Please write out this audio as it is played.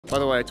By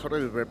the way, I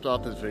totally ripped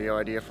off this video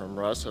idea from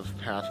Russ of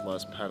Path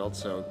Less Pedaled,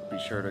 so be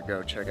sure to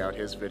go check out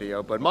his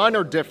video, but mine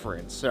are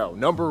different. So,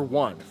 number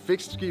 1,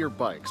 fixed gear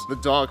bikes. The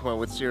dogma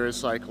with serious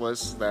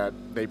cyclists that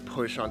they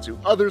push onto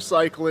other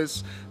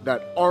cyclists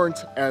that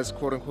aren't as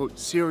quote-unquote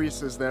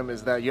serious as them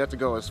is that you have to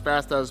go as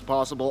fast as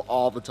possible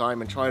all the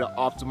time and try to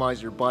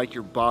optimize your bike,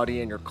 your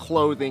body, and your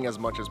clothing as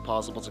much as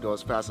possible to go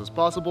as fast as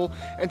possible.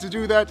 And to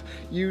do that,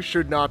 you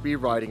should not be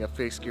riding a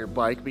fixed gear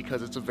bike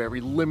because it's a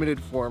very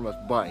limited form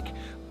of bike.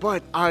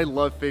 But I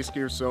love fixed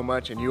gear so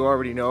much, and you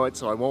already know it,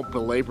 so I won't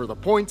belabor the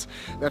point,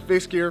 that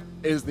fixed gear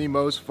is the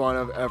most fun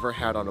I've ever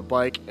had on a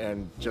bike,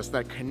 and just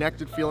that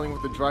connected feeling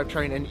with the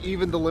drivetrain and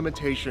even the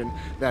limitation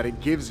that it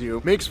gives you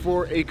makes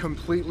for a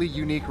completely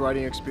unique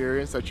riding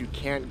experience that you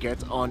can't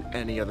get on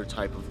any other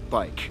type of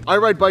bike. I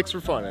ride bikes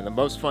for fun, and the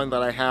most fun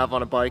that I have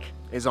on a bike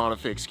is on a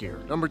fixed gear.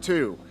 Number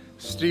 2.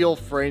 Steel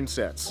frame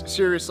sets.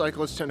 Serious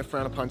cyclists tend to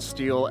frown upon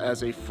steel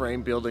as a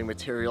frame building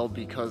material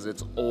because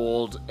it's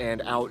old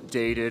and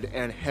outdated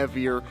and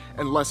heavier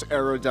and less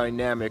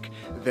aerodynamic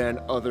than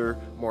other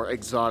more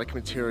exotic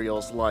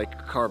materials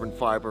like carbon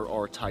fiber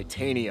or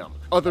titanium.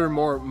 Other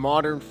more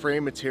modern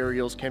frame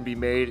materials can be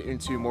made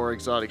into more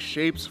exotic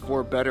shapes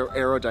for better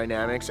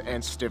aerodynamics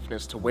and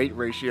stiffness to weight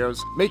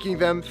ratios, making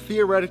them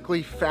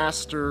theoretically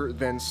faster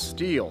than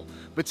steel.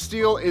 But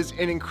steel is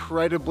an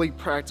incredibly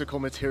practical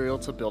material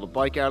to build a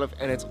bike out of,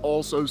 and it's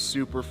also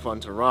super fun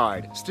to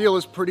ride. Steel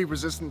is pretty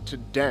resistant to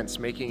dents,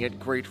 making it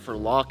great for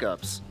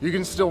lockups. You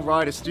can still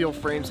ride a steel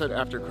frame set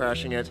after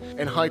crashing it,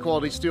 and high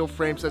quality steel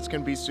frame sets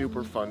can be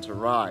super fun to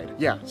ride.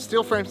 Yeah,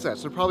 steel frame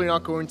sets are probably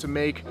not going to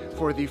make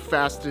for the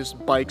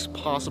fastest bikes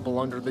possible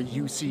under the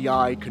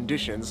UCI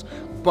conditions,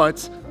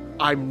 but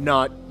I'm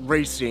not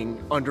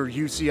racing under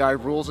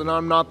UCI rules, and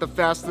I'm not the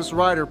fastest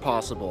rider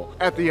possible.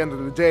 At the end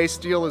of the day,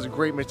 steel is a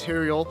great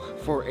material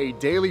for a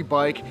daily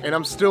bike, and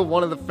I'm still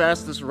one of the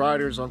fastest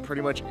riders on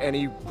pretty much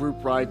any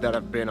group ride that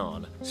I've been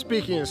on.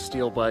 Speaking of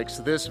steel bikes,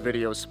 this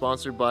video is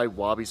sponsored by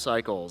Wabi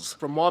Cycles.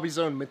 From Wabi's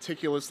own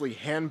meticulously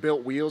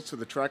hand-built wheels to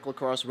the track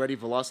lacrosse ready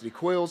velocity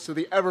coils to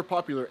the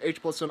ever-popular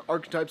H+N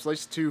archetypes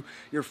laced to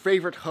your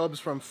favorite hubs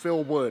from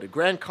Phil Wood,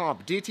 Grand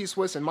Comp, DT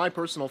Swiss, and my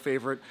personal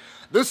favorite,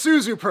 the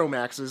Suzu Pro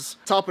Maxes.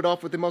 Top it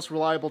off with the most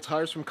reliable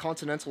tires from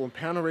Continental and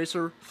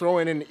Panaracer, throw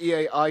in an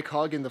EAI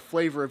cog in the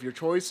flavor of your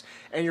choice,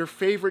 and your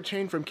favorite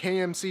chain from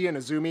KMC and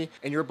Azumi,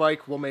 and your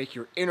bike will make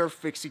your inner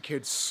Fixie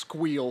kid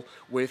squeal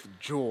with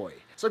joy.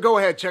 So go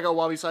ahead, check out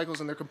Wabi Cycles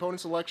and their component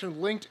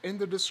selection linked in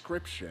the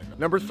description.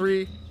 Number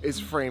 3 is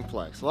frame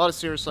flex. A lot of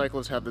serious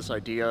cyclists have this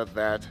idea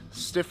that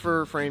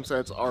stiffer frame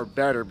sets are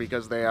better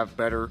because they have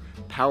better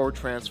power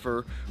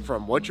transfer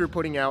from what you're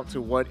putting out to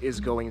what is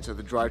going into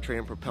the drivetrain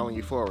and propelling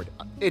you forward.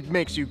 It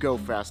makes you go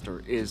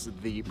faster is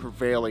the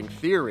prevailing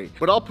theory.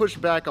 But I'll push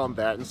back on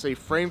that and say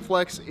frame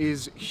flex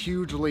is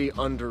hugely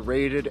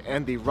underrated,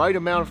 and the right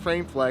amount of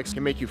frame flex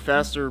can make you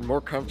faster,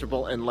 more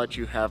comfortable, and let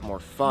you have more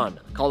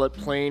fun. Call it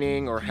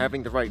planing or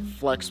having the right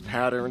flex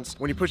patterns.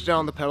 When you push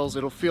down the pedals,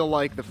 it'll feel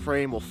like the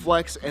frame will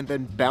flex and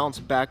then bounce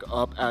back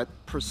up at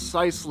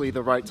precisely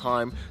the right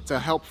time to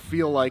help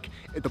feel like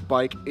the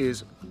bike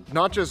is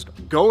not just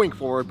going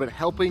forward, but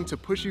helping to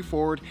push you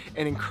forward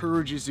and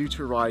encourages you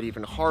to ride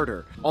even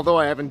harder. Although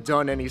I haven't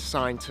done any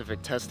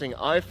scientific testing,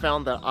 I've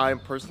found that I'm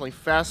personally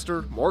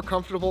faster, more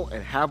comfortable,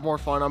 and have more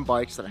fun on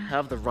bikes that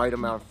have the right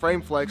amount of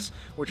frame flex,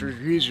 which are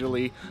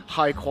usually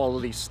high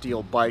quality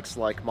steel bikes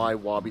like my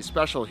Wabi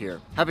Special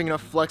here. Having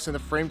enough flex in the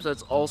frame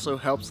sets also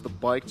helps the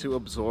bike to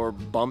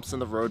absorb bumps in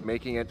the road,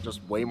 making it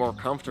just way more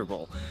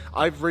comfortable.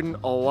 I've ridden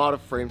a lot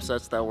of frame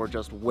sets that were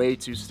just way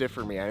too stiff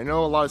for me. I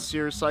know a lot of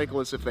serious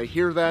cyclists, if they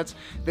hear that,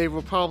 they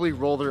will probably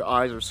roll their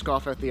eyes or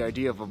scoff at the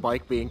idea of a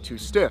bike being too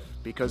stiff,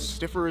 because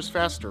stiffer is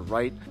faster,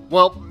 right?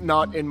 Well,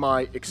 not in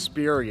my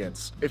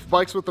experience. If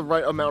bikes with the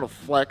right amount of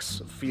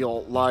flex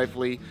feel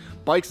lively,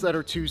 bikes that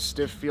are too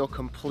stiff feel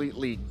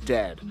completely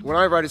dead. When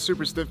I ride a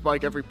super stiff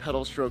bike, every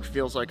pedal stroke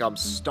feels like I'm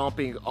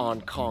stomping on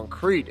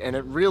concrete, and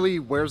it really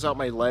wears out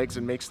my legs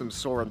and makes them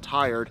sore and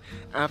tired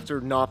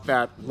after not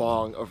that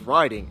long of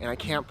riding, and I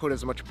can't put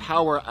as much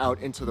power out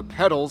into the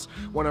pedals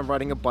when I'm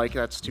riding a bike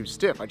that's too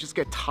stiff. I just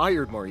get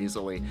tired more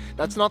easily.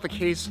 That's not the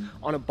case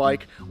on a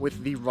bike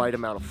with the right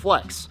amount of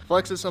flex.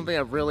 Flex is something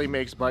that really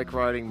makes bike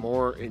riding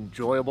more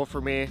enjoyable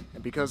for me,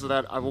 and because of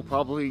that, I will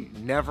probably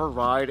never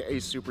ride a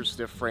super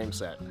stiff frame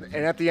set.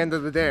 And at the end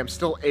of the day, I'm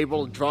still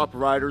able to drop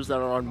riders that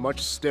are on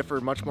much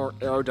stiffer, much more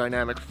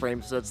aerodynamic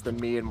frame sets than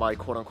me and my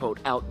quote-unquote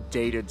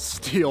outdated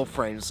steel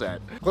frame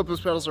set.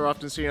 Clipless pedals are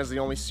often seen as the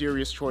only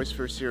serious choice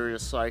for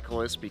serious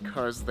cyclists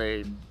because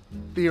they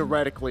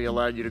theoretically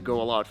allow you to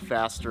go a lot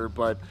faster,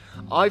 but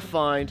I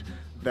find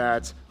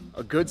that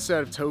a good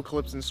set of toe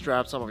clips and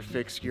straps on my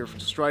fixed gear to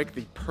strike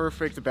the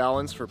perfect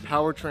balance for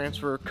power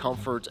transfer,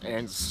 comfort,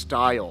 and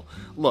style.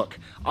 Look,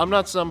 I'm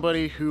not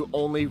somebody who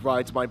only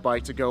rides my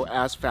bike to go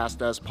as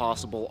fast as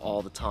possible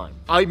all the time.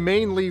 I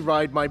mainly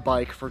ride my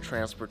bike for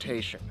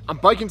transportation. I'm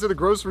biking to the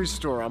grocery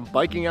store, I'm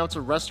biking out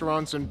to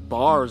restaurants and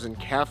bars and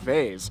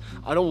cafes.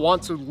 I don't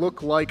want to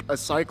look like a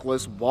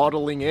cyclist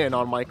waddling in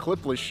on my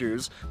clipless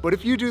shoes, but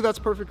if you do, that's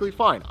perfectly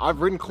fine. I've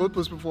ridden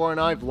clipless before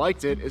and I've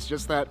liked it. It's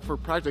just that for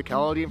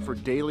practicality and for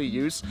daily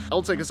use,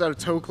 I'll take a set of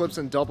toe clips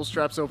and double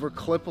straps over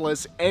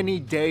clipless any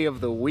day of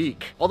the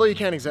week. Although you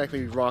can't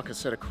exactly rock a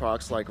set of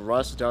Crocs like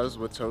Russ does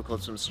with toe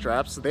clips and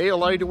straps, they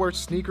allow you to wear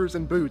sneakers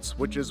and boots,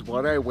 which is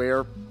what I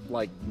wear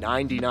like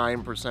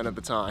 99% of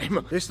the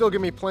time. They still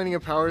give me plenty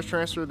of power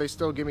transfer, they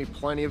still give me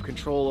plenty of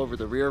control over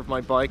the rear of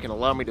my bike and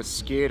allow me to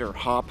skid or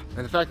hop.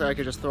 And the fact that I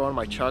could just throw on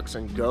my chucks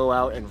and go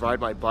out and ride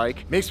my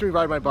bike makes me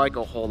ride my bike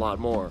a whole lot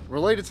more.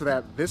 Related to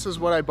that, this is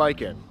what I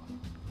bike in.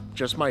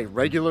 Just my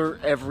regular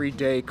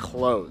everyday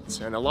clothes.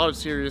 And a lot of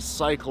serious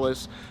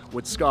cyclists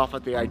would scoff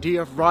at the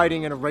idea of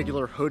riding in a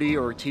regular hoodie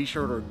or a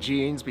t-shirt or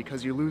jeans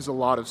because you lose a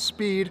lot of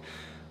speed,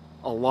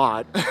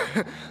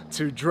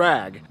 to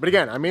drag. But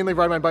again, I mainly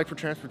ride my bike for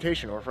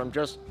transportation or if I'm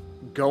just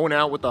going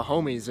out with the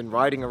homies and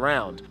riding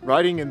around.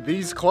 Riding in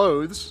these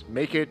clothes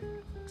make it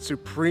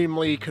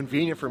supremely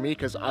convenient for me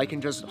because I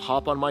can just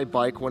hop on my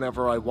bike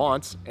whenever I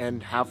want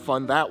and have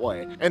fun that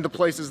way. And the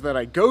places that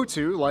I go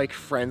to, like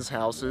friends'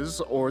 houses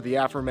or the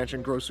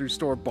aforementioned grocery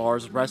store,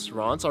 bars,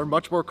 restaurants, are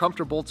much more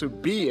comfortable to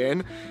be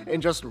in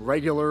just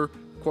regular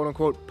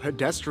quote-unquote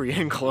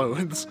pedestrian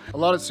clothes. A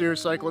lot of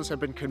serious cyclists have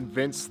been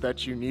convinced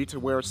that you need to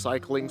wear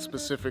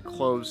cycling-specific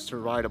clothes to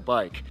ride a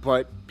bike,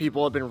 but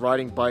people have been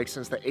riding bikes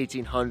since the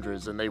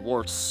 1800s and they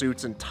wore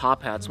suits and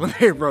top hats when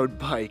they rode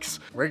bikes.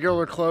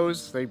 Regular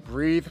clothes, they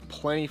breathe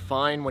plenty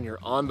fine when you're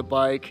on the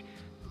bike.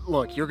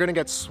 Look, you're gonna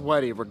get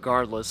sweaty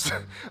regardless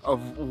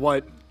of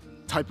what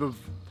type of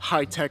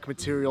high-tech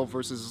material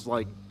versus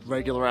like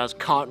regular-ass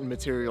cotton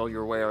material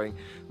you're wearing.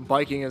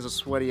 Biking is a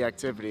sweaty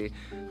activity,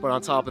 but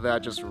on top of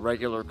that, just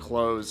regular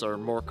clothes are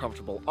more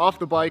comfortable off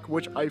the bike,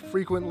 which I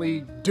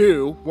frequently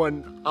do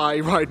when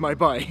I ride my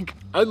bike.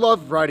 I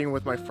love riding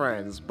with my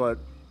friends, but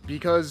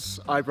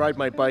because I ride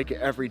my bike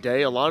every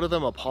day, a lot of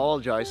them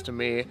apologize to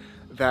me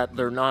that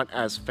they're not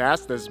as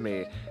fast as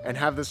me and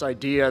have this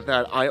idea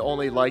that I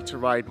only like to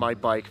ride my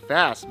bike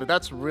fast, but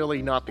that's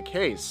really not the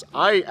case.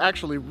 I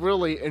actually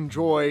really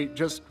enjoy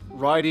just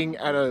riding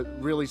at a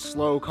really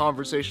slow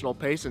conversational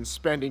pace and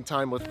spending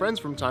time with friends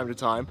from time to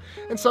time,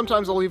 and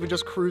sometimes I'll even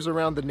just cruise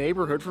around the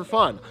neighborhood for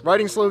fun.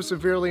 Riding slow is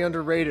severely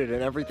underrated,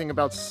 and everything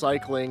about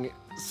cycling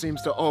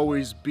seems to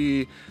always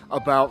be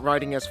about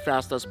riding as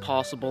fast as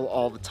possible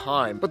all the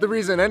time. But the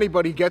reason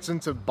anybody gets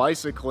into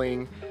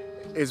bicycling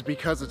is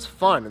because it's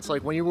fun. It's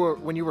like when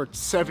you were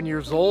 7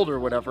 years old or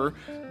whatever,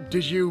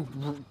 did you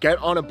get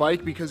on a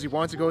bike because you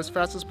wanted to go as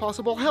fast as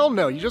possible? Hell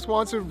no, you just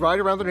want to ride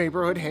around the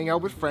neighborhood, hang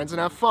out with friends,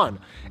 and have fun.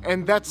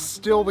 And that's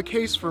still the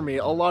case for me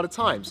a lot of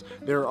times.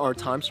 There are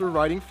times for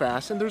riding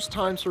fast and there's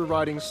times for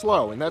riding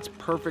slow, and that's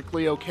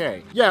perfectly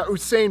okay. Yeah,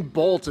 Usain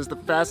Bolt is the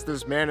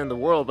fastest man in the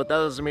world, but that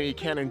doesn't mean he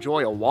can't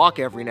enjoy a walk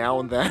every now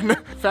and then.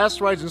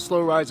 Fast rides and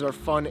slow rides are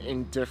fun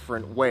in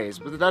different ways,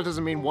 but that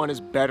doesn't mean one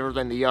is better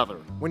than the other.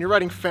 When you're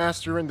riding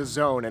fast, you're in the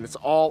zone and it's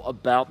all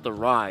about the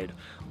ride.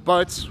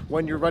 But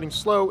when you're riding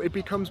slow, it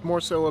becomes more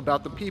so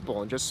about the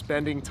people and just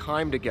spending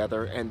time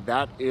together, and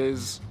that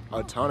is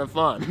a ton of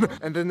fun.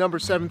 And the number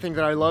 7 thing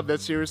that I love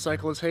that serious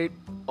cyclists hate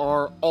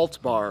are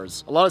alt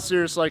bars. A lot of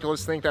serious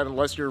cyclists think that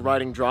unless you're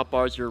riding drop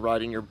bars, you're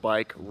riding your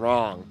bike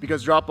wrong.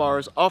 Because drop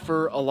bars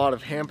offer a lot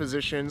of hand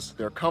positions,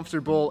 they're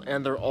comfortable,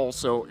 and they're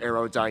also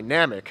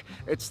aerodynamic.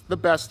 It's the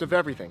best of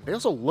everything. They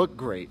also look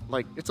great,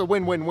 like it's a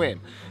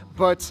win-win-win.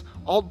 But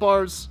alt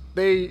bars,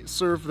 they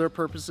serve their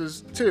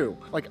purposes too.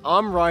 Like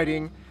I'm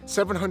riding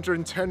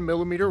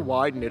 710mm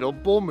wide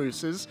Nitto Bull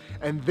Mooses,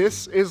 and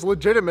this is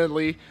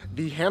legitimately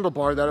the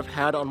handlebar that I've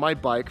had on my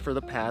bike for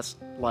the past,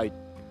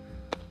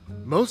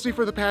 mostly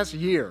for the past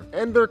year.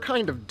 And they're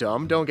kind of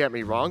dumb, don't get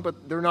me wrong,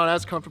 but they're not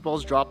as comfortable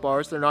as drop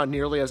bars, they're not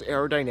nearly as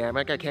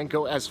aerodynamic, I can't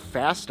go as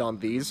fast on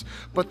these,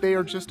 but they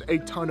are just a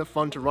ton of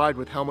fun to ride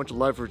with how much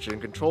leverage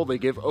and control they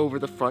give over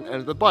the front end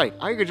of the bike.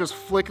 I could just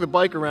flick the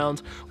bike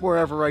around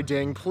wherever I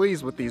dang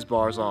please with these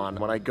bars on.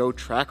 When I go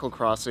trackle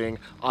crossing,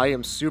 I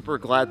am super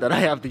glad that I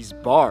have these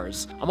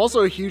bars. I'm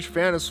also a huge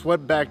fan of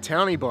swept-back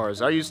townie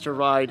bars. I used to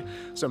ride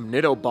some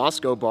Nitto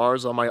Bosco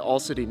bars on my All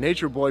City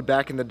Nature Boy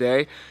back in the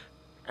day,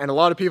 and a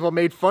lot of people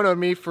made fun of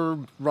me for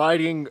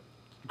riding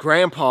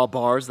grandpa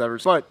bars that are,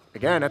 but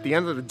again, at the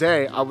end of the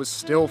day, I was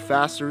still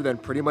faster than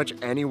pretty much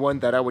anyone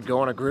that I would go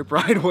on a group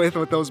ride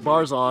with those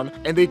bars on,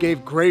 and they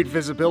gave great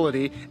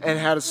visibility and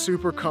had a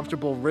super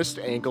comfortable wrist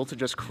angle to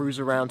just cruise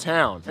around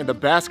town. And the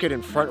basket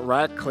and front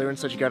rack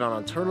clearance that you get on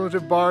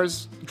alternative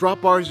bars,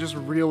 drop bars just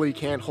really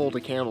can't hold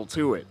a candle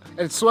to it.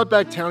 And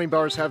swept-back townie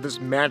bars have this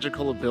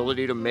magical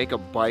ability to make a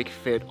bike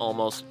fit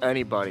almost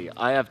anybody.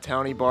 I have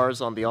townie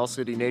bars on the All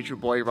City Nature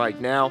Boy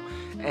right now,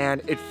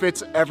 and it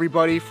fits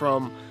everybody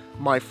from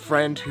my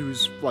friend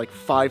who's like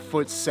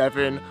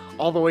 5'7",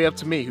 all the way up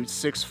to me who's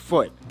 6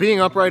 foot. Being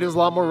upright is a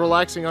lot more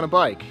relaxing on a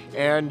bike,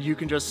 and you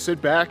can just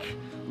sit back,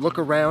 look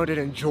around, and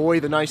enjoy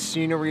the nice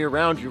scenery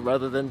around you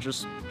rather than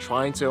just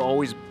trying to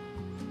always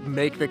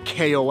make the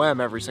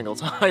KOM every single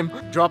time.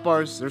 Drop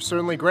bars, they're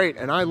certainly great,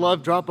 and I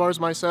love drop bars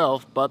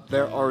myself, but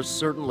there are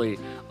certainly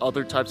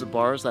other types of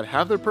bars that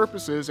have their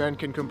purposes and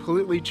can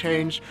completely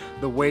change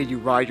the way you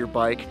ride your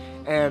bike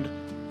and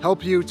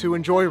help you to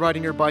enjoy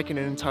riding your bike in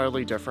an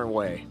entirely different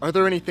way. Are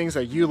there any things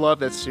that you love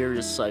that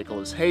serious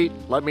cyclists hate?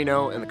 Let me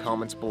know in the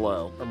comments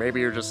below. Or maybe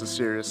you're just a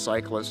serious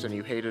cyclist and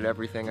you hated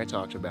everything I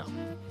talked about.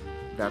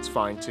 That's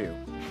fine too.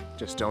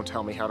 Just don't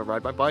tell me how to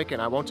ride my bike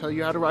and I won't tell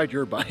you how to ride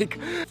your bike.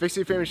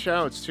 Fixie famous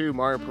shoutouts to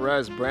Mohr,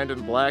 Perez,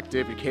 Brandon Black,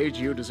 David K,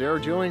 Gio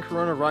Dezera, Julian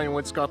Corona, Ryan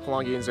Witt, Scott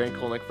Palangi, and Zane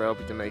Kolnik for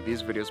helping to make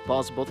these videos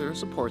possible through their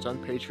support on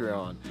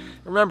Patreon.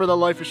 Remember that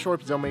life is short,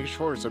 but don't make it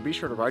shorter, so be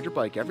sure to ride your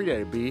bike every day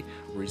to be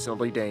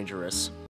reasonably dangerous.